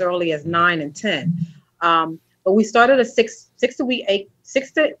start as early as 9 and 10. But we started a 6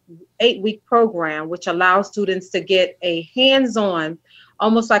 to 8 week program, which allows students to get a hands-on,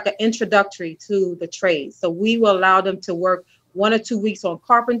 almost like an introductory to the trades. So we will allow them to work 1 or 2 weeks on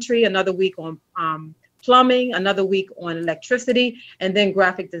carpentry, another week on plumbing, another week on electricity, and then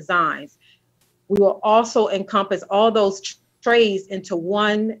graphic designs. We will also encompass all those trades into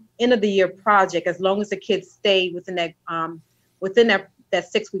one end of the year project, as long as the kids stay within that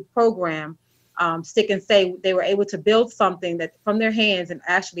 6 week program. Stick and say they were able to build something that from their hands and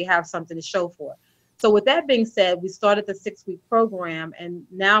actually have something to show for. So with that being said, we started the 6 week program, and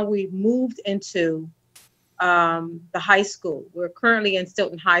now we've moved into the high school. We're currently in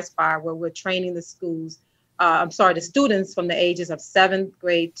Stilton High Spire, where we're training the the students from the ages of 7th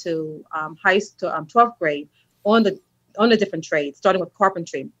grade to 12th grade on the different trades, starting with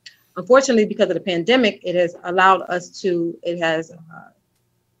carpentry. Unfortunately, because of the pandemic, it has allowed us to.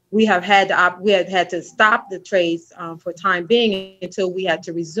 We had to stop the trades for time being until we had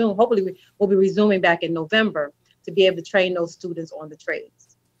to resume. Hopefully, we'll be resuming back in November to be able to train those students on the trades.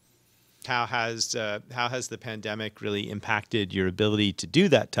 How has the pandemic really impacted your ability to do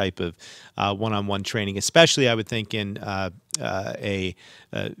that type of one-on-one training, especially I would think in a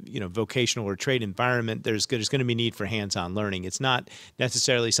vocational or trade environment? There's going to be need for hands-on learning. It's not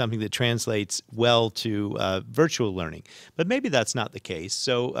necessarily something that translates well to virtual learning, but maybe that's not the case.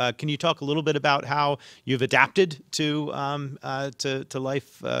 So can you talk a little bit about how you've adapted to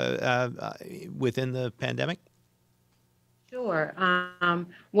life within the pandemic? Sure.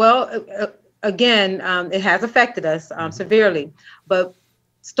 Well, again, it has affected us severely, but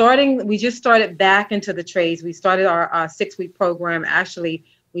we just started back into the trades. We started our 6 week program. Actually,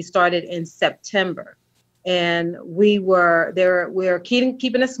 we started in September, and we were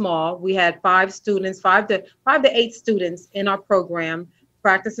keeping it small. We had 5 to 8 students in our program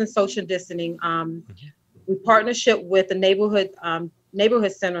practicing social distancing. We partnership with the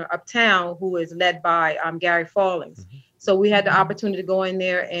neighborhood center uptown, who is led by Gary Fallings. So we had the opportunity to go in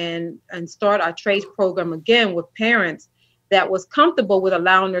there and start our trades program again with parents that was comfortable with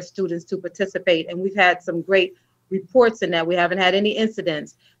allowing their students to participate. And we've had some great reports in that. We haven't had any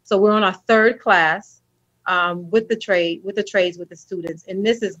incidents. So we're on our 3rd class. with the trades, with the students. And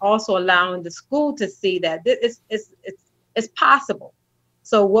this is also allowing the school to see that it's possible.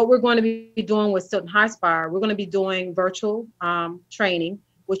 So what we're going to be doing with Stilton High Spire, we're going to be doing virtual training,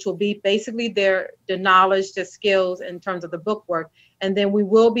 which will be basically the knowledge, the skills in terms of the book work. And then we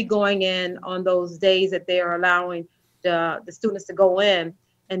will be going in on those days that they are allowing the students to go in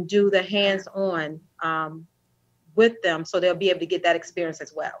and do the hands-on with them, so they'll be able to get that experience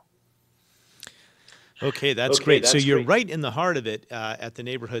as well. Okay, that's great. So you're right in the heart of it at the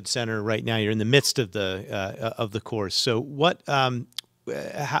neighborhood center right now. You're in the midst of the course. So what?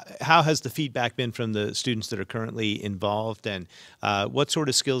 How has the feedback been from the students that are currently involved, and what sort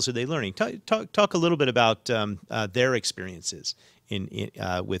of skills are they learning? Talk a little bit about their experiences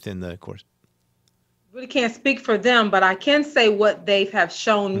within the course. Really can't speak for them, but I can say what they have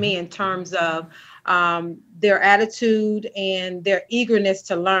shown me in terms of their attitude and their eagerness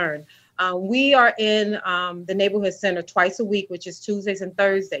to learn. We are in the neighborhood center twice a week, which is Tuesdays and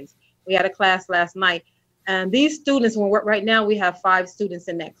Thursdays. We had a class last night, and these students, right now we have 5 students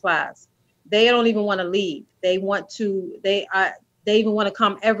in that class. They don't even want to leave. They want to. They even want to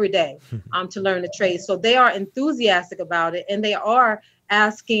come every day to learn the trade. So they are enthusiastic about it, and they are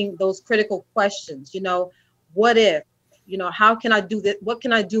asking those critical questions. You know, what if? You know, how can I do this? What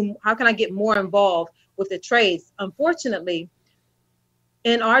can I do? How can I get more involved with the trades? Unfortunately,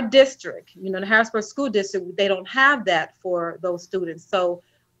 in our district, you know, the Harrisburg School District, they don't have that for those students. So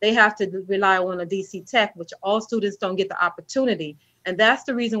they have to rely on a DC Tech, which all students don't get the opportunity. And that's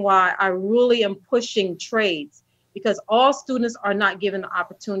the reason why I really am pushing trades, because all students are not given the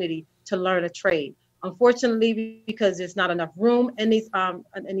opportunity to learn a trade. Unfortunately, because there's not enough room in these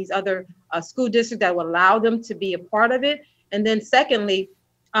other school districts that will allow them to be a part of it. And then secondly,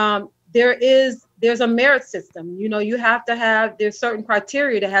 there's a merit system. You know, you have to have, there's certain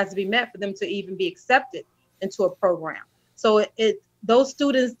criteria that has to be met for them to even be accepted into a program. So those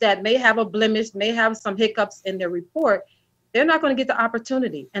students that may have a blemish, may have some hiccups in their report, they're not going to get the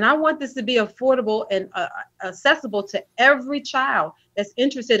opportunity. And I want this to be affordable and accessible to every child that's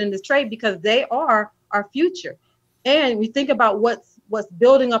interested in this trade, because they are our future. And we think about what's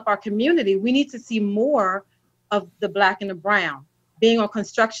building up our community. We need to see more of the Black and the brown being on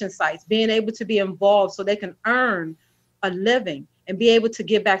construction sites, being able to be involved so they can earn a living and be able to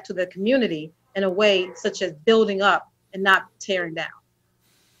give back to the community in a way such as building up and not tearing down.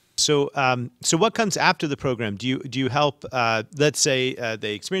 So, so what comes after the program? Do you help? Let's say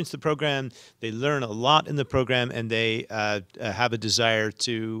they experience the program, they learn a lot in the program, and they have a desire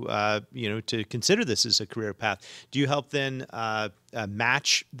to to consider this as a career path. Do you help then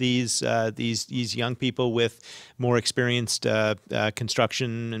match these young people with more experienced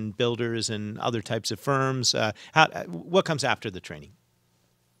construction and builders and other types of firms? What comes after the training?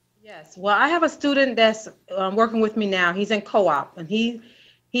 Yes, well, I have a student that's working with me now. He's in co-op, and he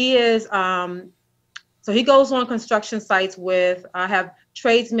is, so he goes on construction sites with, I have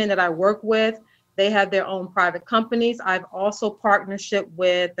tradesmen that I work with. They have their own private companies. I've also partnership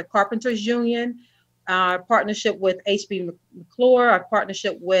with the Carpenters Union, partnership with HB McClure, our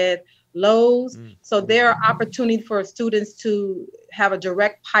partnership with Lowe's. So there are opportunities for students to have a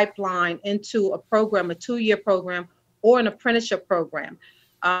direct pipeline into a program, a 2-year program or an apprenticeship program.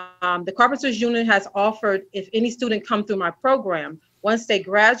 The Carpenters Union has offered, if any student come through my program, once they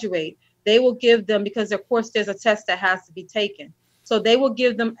graduate, they will give them, because of course there's a test that has to be taken. So they will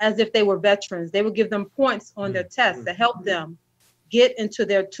give them, as if they were veterans, they will give them points on their test to help them get into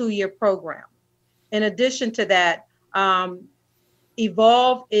their 2-year program. In addition to that,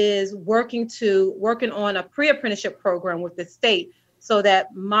 Evolve is working on a pre-apprenticeship program with the state, so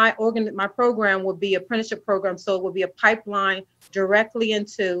that my program will be an apprenticeship program. So it will be a pipeline directly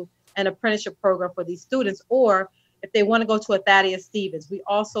into an apprenticeship program for these students. Or if they want to go to a Thaddeus Stevens, we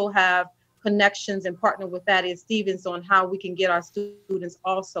also have connections and partner with Thaddeus Stevens on how we can get our students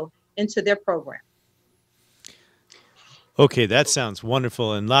also into their program. Okay, that sounds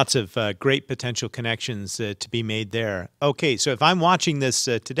wonderful, and lots of great potential connections to be made there. Okay, so if I'm watching this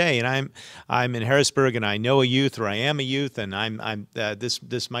today, and I'm in Harrisburg, and I know a youth, or I am a youth, and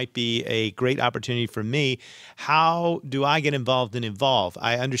this might be a great opportunity for me, how do I get involved in Evolve?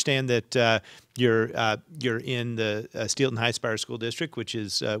 I understand that you're in the Stilton High Spire School District, which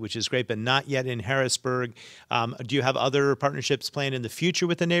is great, but not yet in Harrisburg. Do you have other partnerships planned in the future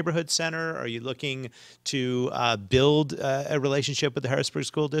with the neighborhood center? Are you looking to build a relationship with the Harrisburg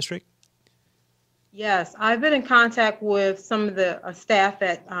School District? Yes, I've been in contact with some of the staff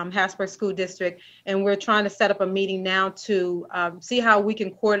at Harrisburg School District, and we're trying to set up a meeting now to see how we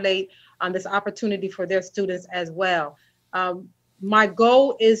can correlate on this opportunity for their students as well. my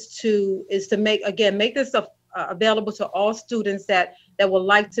goal is to make this available to all students that would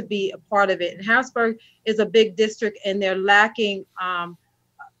like to be a part of it. And Harrisburg is a big district, and they're lacking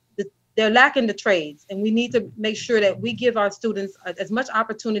the trades, and we need to make sure that we give our students as much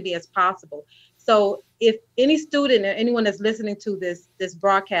opportunity as possible. So if any student or anyone that's listening to this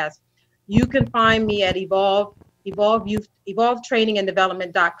broadcast, you can find me at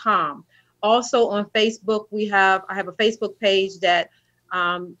evolvetraininganddevelopment.com. Also on Facebook, I have a Facebook page that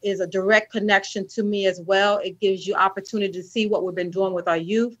is a direct connection to me as well. It gives you opportunity to see what we've been doing with our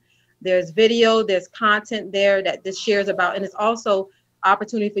youth. There's video, there's content there that this shares about, and it's also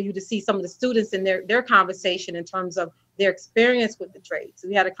opportunity for you to see some of the students in their conversation in terms of their experience with the trades. So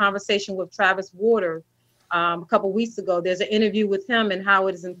we had a conversation with Travis Warder a couple weeks ago. There's an interview with him and how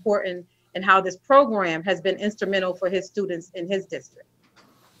it is important and how this program has been instrumental for his students in his district.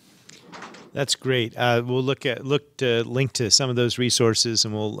 That's great. We'll look to link to some of those resources,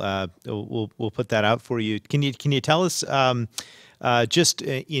 and we'll put that out for you. Can you tell us just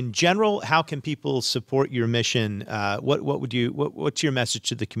in general, how can people support your mission? What's your message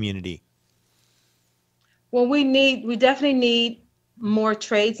to the community? Well, we definitely need more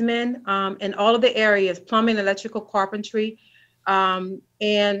tradesmen in all of the areas: plumbing, electrical, carpentry, and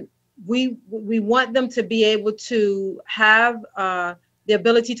we want them to be able to have the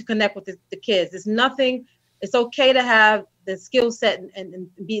ability to connect with the kids. It's okay to have the skill set and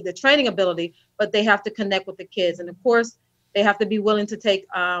be the training ability, but they have to connect with the kids. And of course, they have to be willing to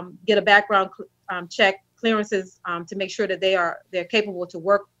get a background check, clearances to make sure that they're capable to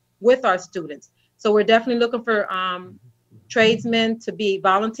work with our students. So we're definitely looking for tradesmen to be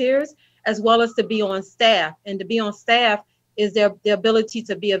volunteers as well as to be on staff. And to be on staff is the ability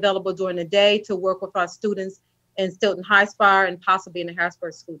to be available during the day to work with our students in Stilton High Spire and possibly in the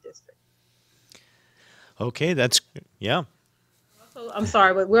Harrisburg School District. Okay, yeah. I'm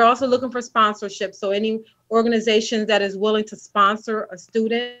sorry, but we're also looking for sponsorship. So any organization that is willing to sponsor a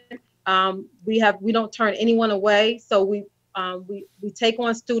student, we don't turn anyone away. So we take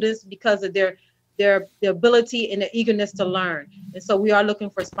on students because of their ability and their eagerness to learn. And so we are looking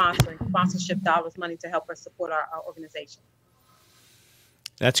for sponsorship dollars, money to help us support our organization.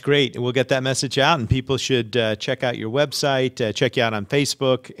 That's great. We'll get that message out, and people should check out your website, check you out on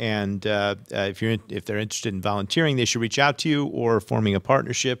Facebook, and if they're interested in volunteering, they should reach out to you, or forming a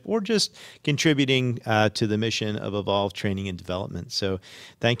partnership, or just contributing to the mission of Evolve Training and Development. So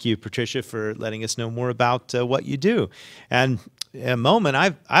thank you, Patricia, for letting us know more about what you do. And in a moment,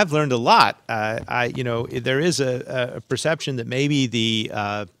 I've learned a lot. There is a perception that maybe the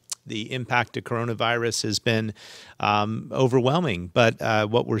impact of coronavirus has been overwhelming. But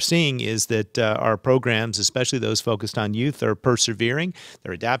what we're seeing is that our programs, especially those focused on youth, are persevering.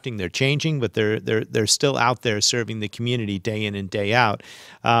 They're adapting, they're changing, but they're still out there serving the community day in and day out.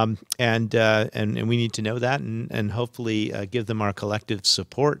 And we need to know that and hopefully give them our collective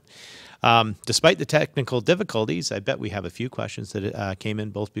support. Despite the technical difficulties, I bet we have a few questions that came in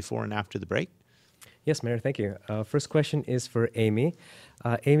both before and after the break. Yes, Mayor, thank you. First question is for Amy.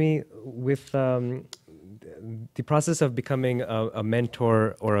 Amy, with the process of becoming a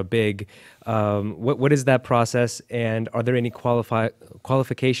mentor or a BIG, what is that process, and are there any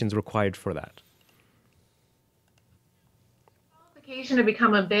qualifications required for that? To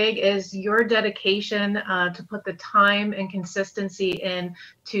become a BIG is your dedication to put the time and consistency in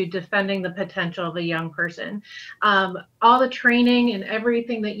to defending the potential of a young person. All the training and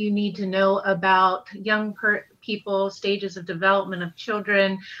everything that you need to know about young people, stages of development of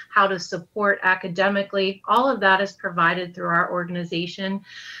children, how to support academically, all of that is provided through our organization.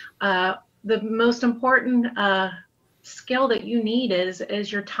 The most important skill that you need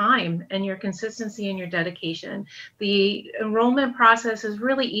is your time and your consistency and your dedication. The enrollment process is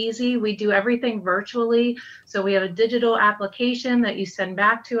really easy. We do everything virtually. So we have a digital application that you send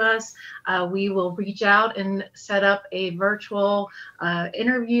back to us. We will reach out and set up a virtual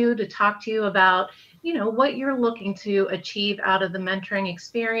interview to talk to you about what you're looking to achieve out of the mentoring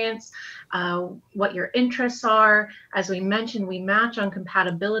experience, what your interests are. As we mentioned, we match on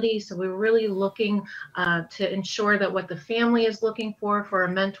compatibility. So we're really looking to ensure that what the family is looking for a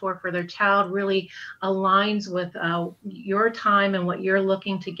mentor for their child really aligns with your time and what you're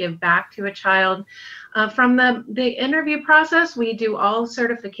looking to give back to a child. From the interview process, we do all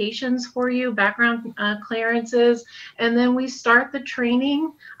certifications for you, background clearances, and then we start the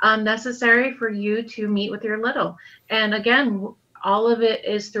training necessary for you to meet with your little. And again, all of it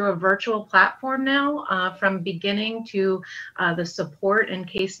is through a virtual platform now, from beginning to the support and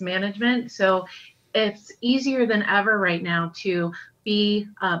case management. So it's easier than ever right now to be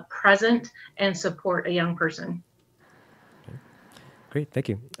present and support a young person. Great, thank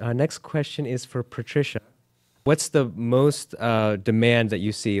you. Next question is for Patricia. What's the most demand that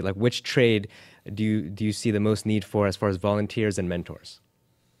you see? Like, which trade do you see the most need for as far as volunteers and mentors?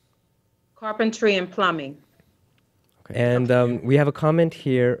 Carpentry and plumbing. Okay. And we have a comment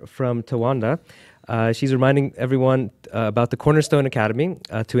here from Tawanda. She's reminding everyone about the Cornerstone Academy.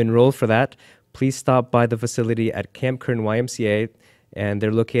 To enroll for that, please stop by the facility at Camp Curtin YMCA, and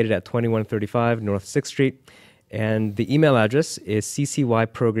they're located at 2135 North 6th Street. And the email address is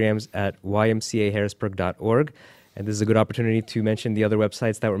ccyprograms@ymcaharrisburg.org. And this is a good opportunity to mention the other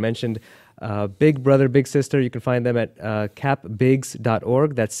websites that were mentioned. Big Brother, Big Sister, you can find them at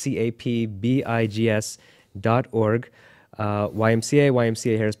capbigs.org. That's CAPBIGS.org. YMCA,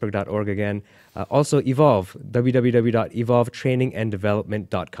 ymcaharrisburg.org again. Also Evolve,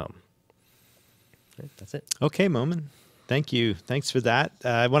 www.evolvetraininganddevelopment.com. That's it. Okay, Momin. Thank you. Thanks for that.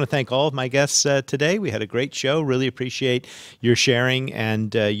 I want to thank all of my guests today. We had a great show. Really appreciate your sharing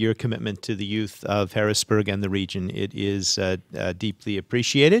and your commitment to the youth of Harrisburg and the region. It is deeply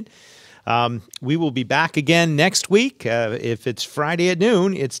appreciated. We will be back again next week. If it's Friday at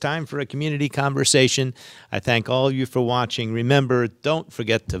noon, it's time for a community conversation. I thank all of you for watching. Remember, don't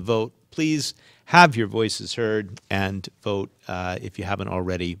forget to vote. Please have your voices heard and vote. If you haven't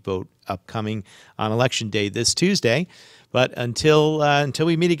already, vote upcoming on Election Day this Tuesday. But until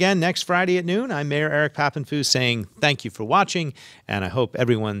we meet again next Friday at noon, I'm Mayor Eric Papenfuse saying thank you for watching, and I hope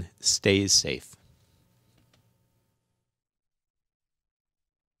everyone stays safe.